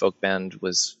Fugitives, my folk band,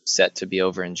 was set to be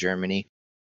over in Germany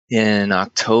in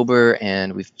October,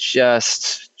 and we've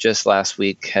just last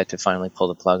week had to finally pull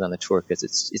the plug on the tour because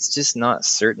it's just not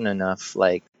certain enough,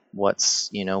 like what's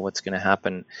going to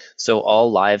happen. So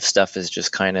all live stuff is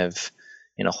just kind of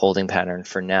in a holding pattern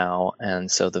for now,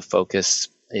 and so the focus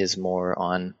is more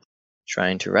on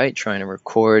trying to write, trying to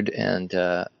record,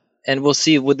 and we'll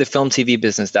see with the film TV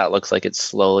business. That looks like it's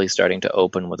slowly starting to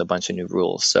open with a bunch of new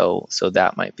rules. So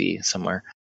that might be somewhere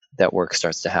that work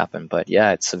starts to happen. But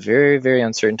yeah, it's a very, very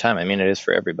uncertain time. I mean, it is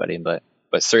for everybody, but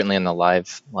certainly in the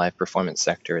live performance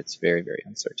sector, it's very, very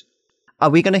uncertain.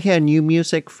 Are we going to hear new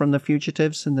music from the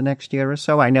Fugitives in the next year or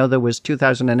so? I know there was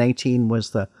 2018 was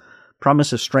the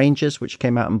Promise of Strangers, which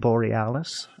came out in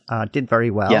Borealis. Did very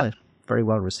well. Yeah. Very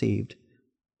well received.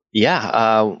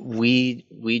 Yeah, we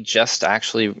just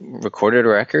actually recorded a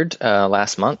record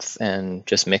last month and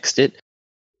just mixed it.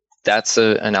 That's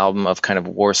an album of kind of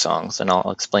war songs, and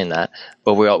I'll explain that.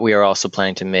 But we are also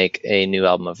planning to make a new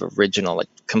album of original, like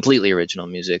completely original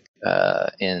music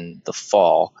in the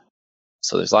fall.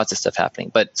 So there's lots of stuff happening.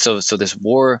 But so this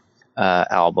war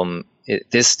album,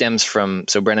 this stems from,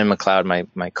 so Brendan MacLeod,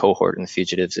 my cohort in the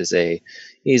Fugitives,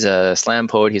 he's a slam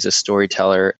poet, he's a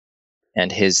storyteller, and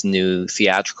his new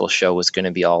theatrical show was going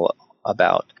to be all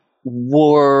about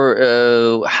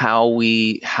war, how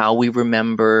we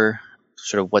remember,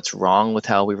 sort of what's wrong with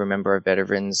how we remember our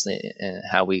veterans, and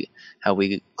how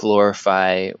we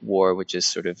glorify war, which is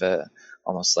sort of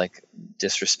almost like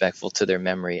disrespectful to their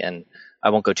memory. And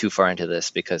I won't go too far into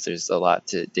this because there's a lot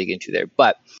to dig into there.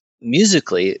 But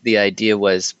musically, the idea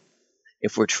was,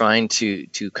 if we're trying to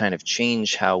kind of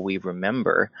change how we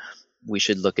remember, we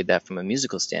should look at that from a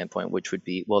musical standpoint, which would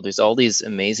be, well, there's all these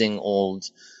amazing old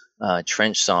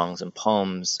trench songs and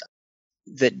poems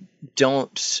that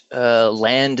don't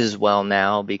land as well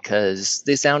now because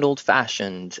they sound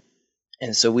old-fashioned.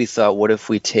 And so we thought, what if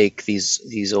we take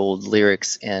these old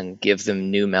lyrics and give them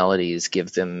new melodies,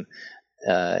 give them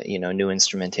new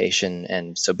instrumentation,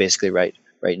 and so basically write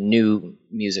new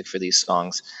music for these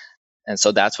songs. And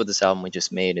so that's what this album we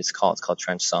just made is called. It's called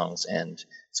Trench Songs, and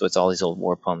so it's all these old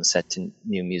war poems set to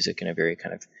new music in a very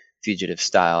kind of fugitive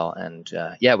style. And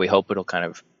we hope it'll kind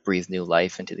of breathe new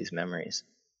life into these memories.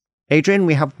 Adrian,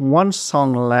 we have one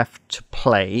song left to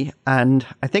play, and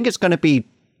I think it's going to be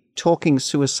Talking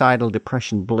Suicidal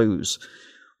Depression Blues,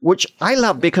 which I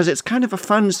love because it's kind of a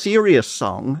fun, serious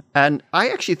song. And I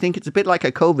actually think it's a bit like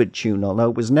a COVID tune, although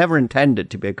it was never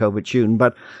intended to be a COVID tune.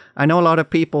 But I know a lot of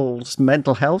people's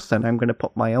mental health, and I'm going to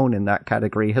put my own in that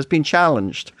category, has been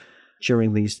challenged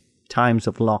during these times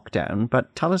of lockdown.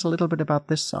 But tell us a little bit about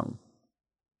this song.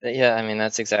 Yeah, I mean,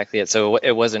 that's exactly it. So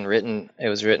it wasn't written, it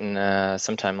was written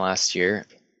sometime last year.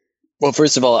 Well,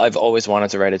 first of all, I've always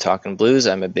wanted to write a talking blues.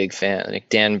 I'm a big fan. Like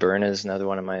Dan Byrne is another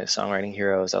one of my songwriting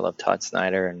heroes. I love Todd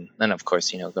Snyder, and then of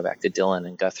course, go back to Dylan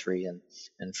and Guthrie and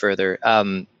further.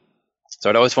 So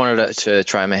I'd always wanted to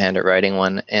try my hand at writing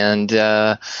one, and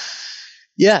I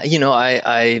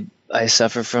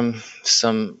suffer from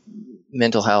some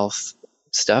mental health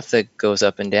stuff that goes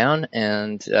up and down,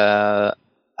 and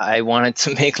I wanted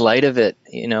to make light of it,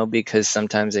 because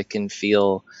sometimes it can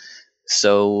feel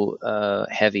so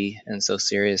heavy and so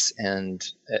serious, and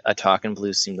a talking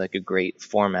blues seemed like a great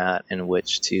format in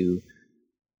which to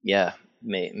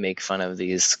make fun of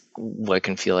these what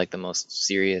can feel like the most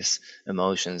serious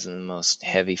emotions and the most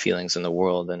heavy feelings in the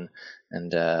world, and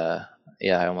I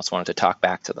almost wanted to talk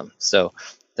back to them. So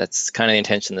that's kind of the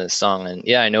intention of this song. And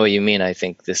I know what you mean. I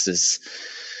think this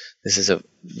is a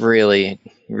really,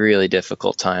 really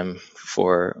difficult time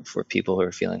for people who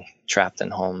are feeling trapped in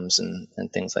homes and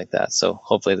things like that. So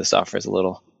hopefully this offers a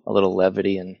little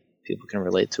levity and people can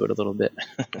relate to it a little bit.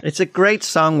 It's a great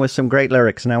song with some great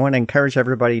lyrics, and I want to encourage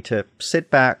everybody to sit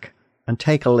back and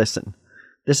take a listen.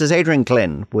 This is Adrian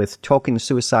Glynn with Talking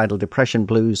Suicidal Depression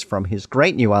Blues from his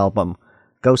great new album,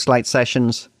 Ghostlight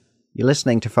Sessions. You're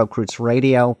listening to Folk Roots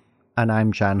Radio, and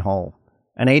I'm Jan Hall.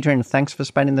 And Adrian, thanks for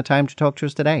spending the time to talk to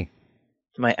us today.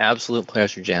 My absolute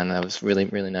pleasure, Jan. That was really,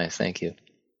 really nice. Thank you.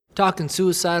 Talking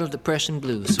Suicidal Depression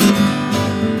Blues.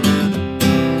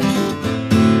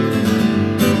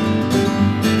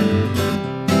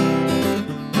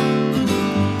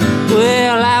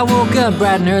 Well, I woke up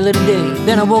bright and early today.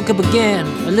 Then I woke up again,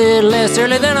 a little less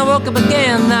early. Then I woke up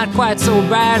again, not quite so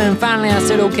bright. And finally I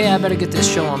said, okay, I better get this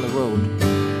show on the road.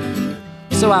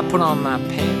 So I put on my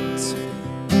pants,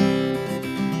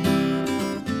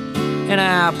 and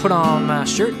I put on my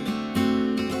shirt.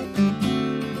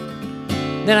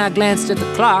 Then I glanced at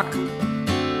the clock.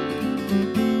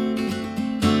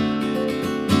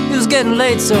 It was getting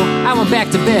late, so I went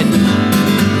back to bed.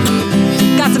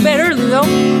 Got to bed early, though.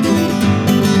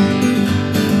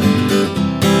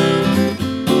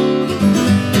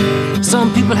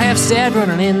 Some people have sad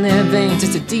running in their veins.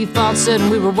 It's a default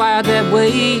setting, we were wired that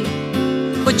way.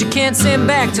 But you can't send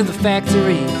back to the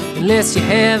factory unless you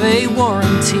have a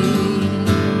warranty.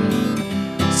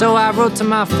 So I wrote to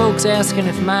my folks asking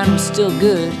if mine was still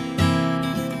good.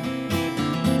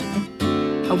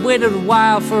 I waited a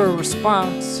while for a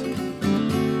response.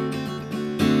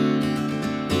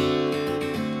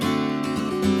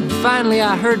 And finally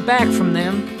I heard back from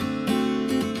them.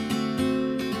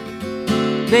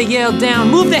 They yelled down,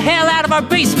 "Move the hell out of our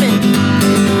basement,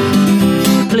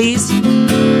 please."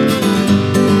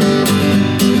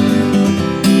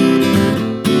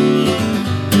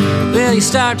 Well, you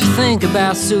start to think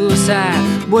about suicide.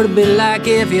 What it'd be like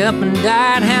if you up and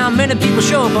died? How many people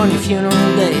show up on your funeral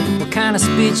day? What kind of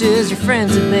speeches your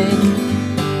friends would make?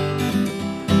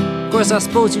 Of course, I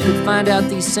suppose you could find out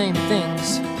these same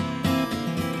things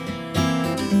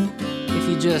if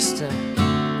you just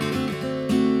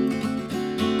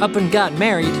up and got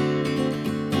married.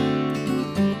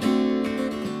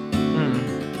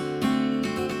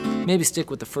 Maybe stick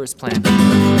with the first plan.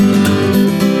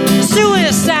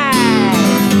 Suicide!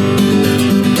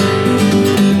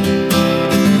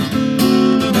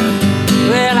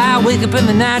 Well, I wake up in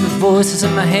the night with voices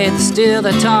in my head that still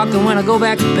they talk, and when I go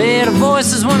back to bed,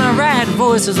 voices when I write,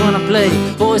 voices when I play,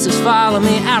 voices follow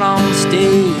me out on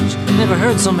stage. Never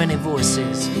heard so many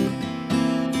voices.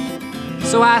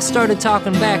 So I started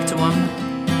talking back to them.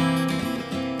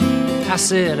 I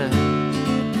said,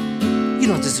 you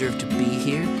don't deserve to be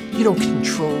here. You don't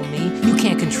control me. You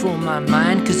can't control my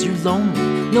mind because you're lonely.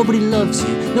 Nobody loves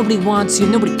you. Nobody wants you.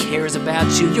 Nobody cares about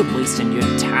you. You're wasting your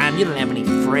time. You don't have any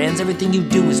friends. Everything you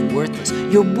do is worthless.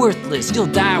 You're worthless. You'll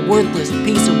die a worthless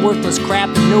piece of worthless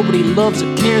crap that nobody loves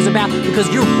or cares about because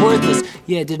you're worthless.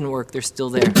 Yeah, it didn't work. They're still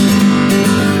there.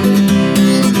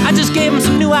 I just gave them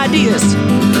some new ideas.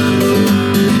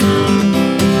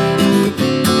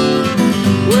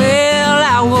 Well,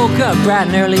 I woke up bright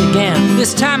and early again.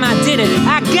 This time I did it.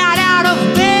 I got out of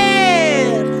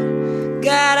bed,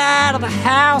 got out of the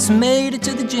house, made it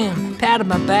to the gym, patted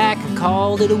my back and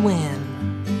called it a win.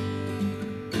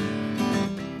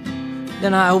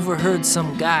 Then I overheard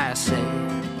some guy say,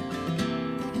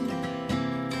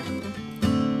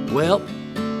 well,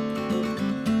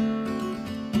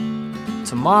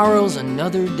 tomorrow's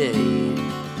another day.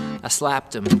 I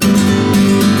slapped him. Woo!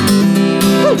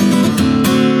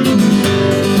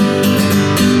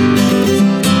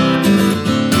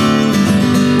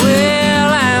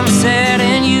 Well, I'm sad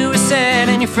and you are sad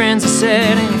and your friends are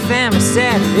sad and your family's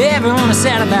sad. Everyone is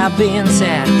sad about being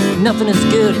sad. Nothing is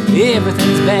good,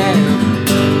 everything's bad.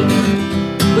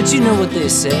 But you know what they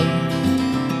say.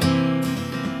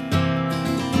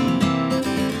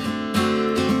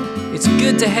 It's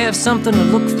good to have something to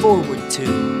look forward to.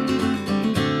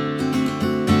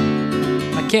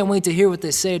 I can't wait to hear what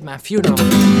they say at my funeral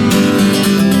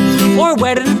or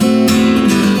wedding.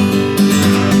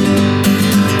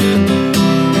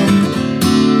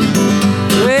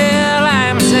 Well,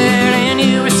 I'm sad and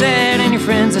you were sad and your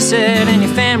friends are sad and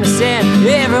your family's sad.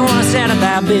 Everyone is sad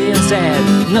about being sad.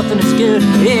 Nothing is good,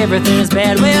 everything is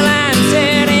bad. Well, I'm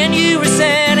sad and you were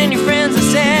sad and your friends are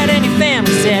sad and your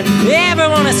family's sad.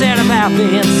 Everyone is sad about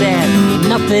being sad.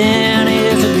 Nothing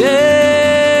is good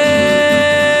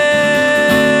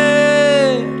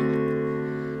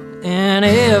and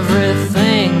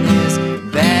everything is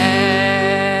bad.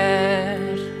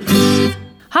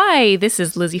 Hi, this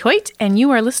is Lizzie Hoyt, and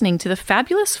you are listening to the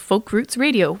fabulous Folk Roots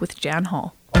Radio with Jan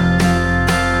Hall.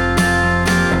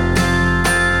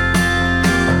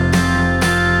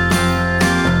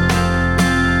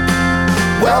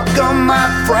 Welcome, my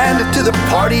friend, to the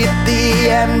party at the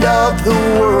end of the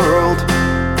world.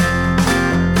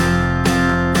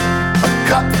 A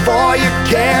cup for your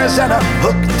cares and a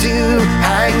hook to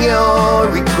hang your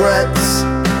regrets.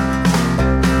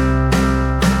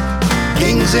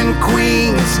 Kings and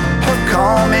queens have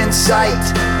come in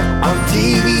sight on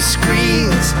TV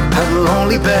screens and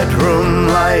lonely bedroom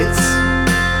lights.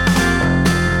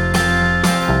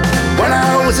 When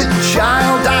I was a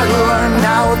child, I learned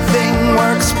how a thing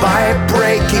works by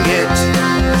breaking it.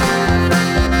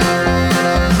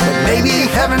 But maybe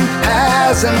heaven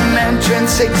has an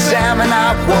entrance exam and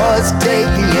I was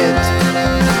taking it.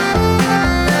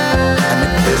 And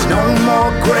if there's no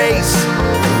more grace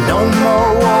and no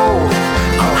more woe,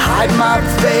 I'll hide my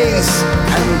face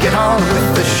and get on with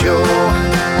the show.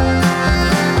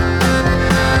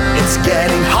 It's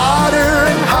getting harder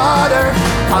and harder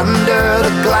under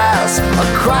the glass. A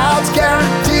crowd's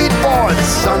guaranteed for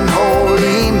this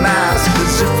unholy mass.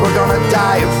 'Cause if we're gonna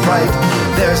die of fright,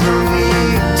 there's no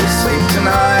need to sleep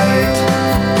tonight.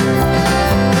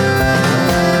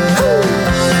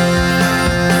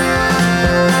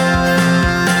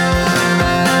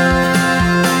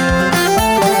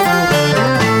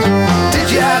 Did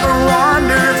you ever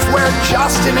wonder if we're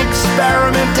just an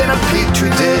experiment in a petri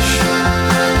dish?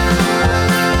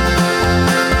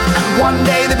 One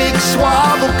day the big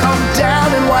swab will come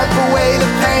down and wipe away the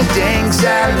paintings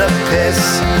and the piss.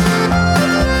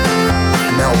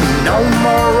 And there'll be no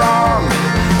more wrong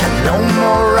and no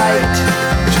more right.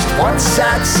 Just one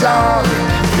sad song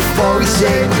before we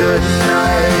say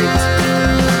goodnight.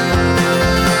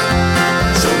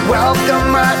 So welcome,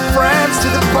 my friends, to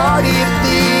the party at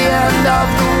the end of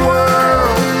the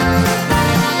world.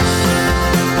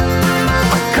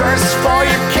 A curse for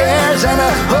your cares and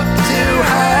a hook to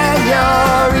hang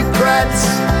your regrets.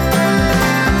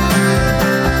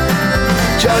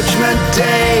 Judgment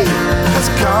Day has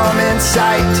come in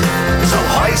sight, so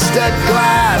hoist a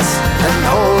glass and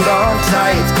hold on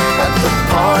tight at the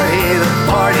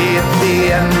party at the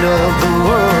end of the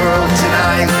world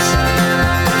tonight.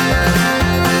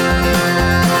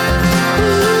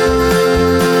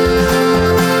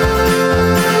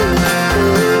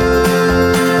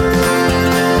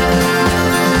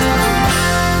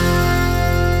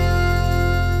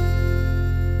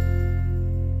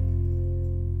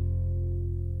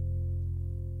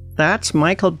 That's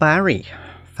Michael Barry,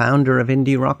 founder of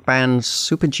indie rock bands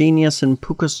Super Genius and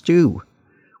Puka Stew,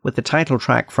 with the title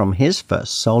track from his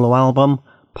first solo album,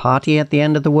 Party at the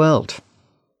End of the World.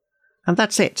 And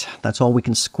that's it. That's all we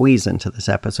can squeeze into this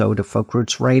episode of Folk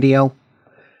Roots Radio.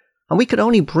 And we could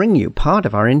only bring you part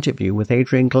of our interview with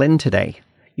Adrian Glynn today.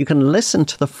 You can listen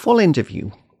to the full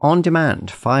interview on demand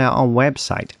via our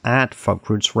website at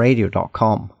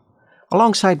folkrootsradio.com,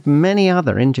 alongside many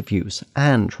other interviews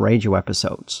and radio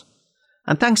episodes.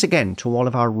 And thanks again to all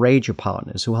of our radio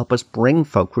partners who help us bring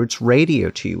Folk Roots Radio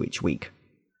to you each week.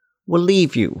 We'll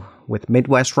leave you with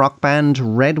Midwest rock band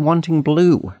Red Wanting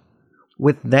Blue,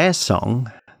 with their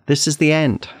song, This Is the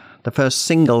End, the first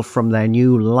single from their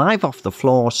new Live Off the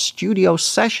Floor studio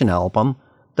session album,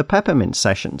 The Peppermint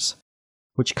Sessions,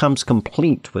 which comes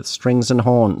complete with strings and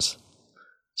horns.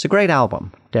 It's a great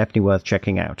album, definitely worth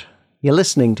checking out. You're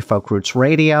listening to Folk Roots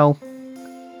Radio,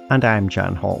 and I'm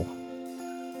Jan Hall.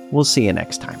 We'll see you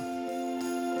next time.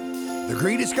 The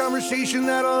greatest conversation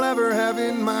that I'll ever have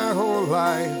in my whole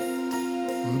life,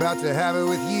 I'm about to have it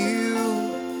with you.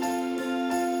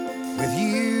 With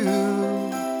you.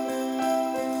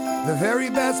 The very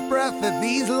best breath that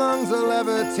these lungs will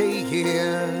ever take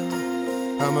in.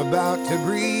 I'm about to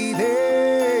breathe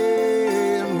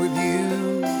in with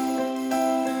you.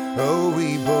 Oh,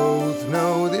 we both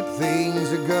know that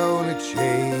things are gonna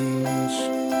change.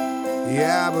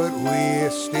 Yeah, but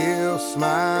we're still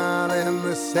smiling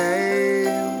the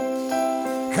same.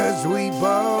 'Cause we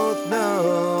both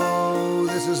know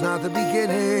this is not the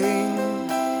beginning.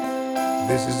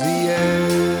 This is the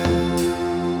end.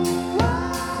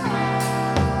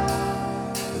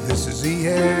 This is the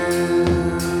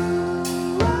end.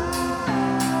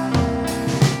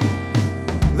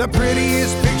 The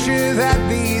prettiest picture that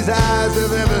these eyes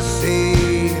have ever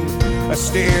seen,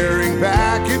 staring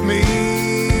back at me,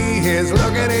 is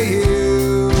looking at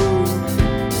you.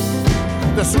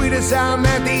 The sweetest sound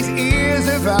that these ears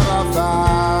have ever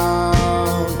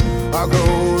found are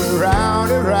going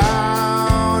round and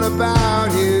round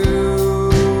about you.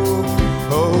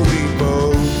 Oh, we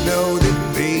both know that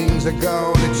things are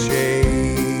gonna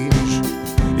change.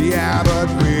 Yeah, but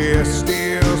we're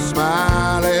still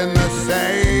smiling the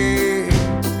same.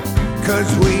 'Cause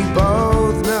we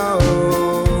both know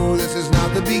this is not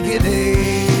the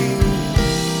beginning.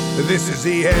 This is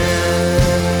the end.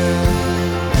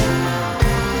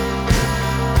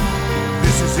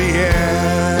 This is the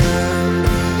end.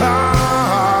 Oh,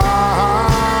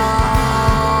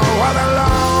 the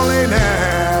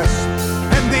loneliness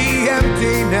and the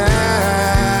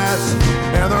emptiness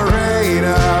and the rain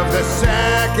of the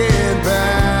second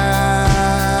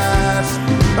best,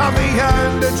 of the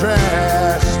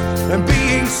underdressed and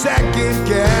being second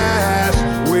guessed.